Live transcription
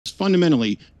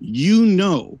fundamentally, you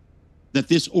know that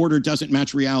this order doesn't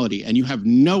match reality, and you have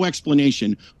no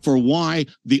explanation for why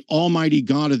the Almighty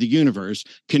God of the universe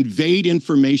conveyed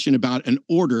information about an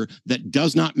order that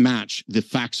does not match the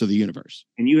facts of the universe.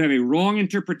 And you have a wrong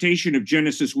interpretation of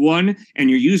Genesis 1, and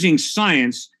you're using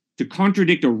science to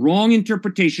contradict a wrong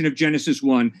interpretation of Genesis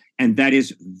 1, and that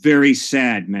is very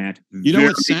sad, Matt. You know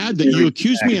what's sad? That you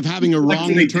accuse me of having a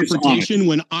wrong interpretation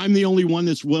when I'm the only one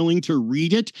that's willing to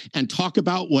read it and talk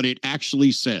about what it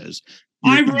actually says.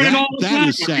 I've read all the that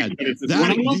is sad.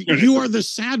 You are the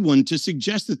sad one to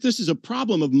suggest that this is a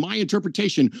problem of my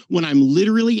interpretation when I'm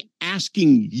literally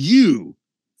asking you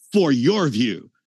for your view.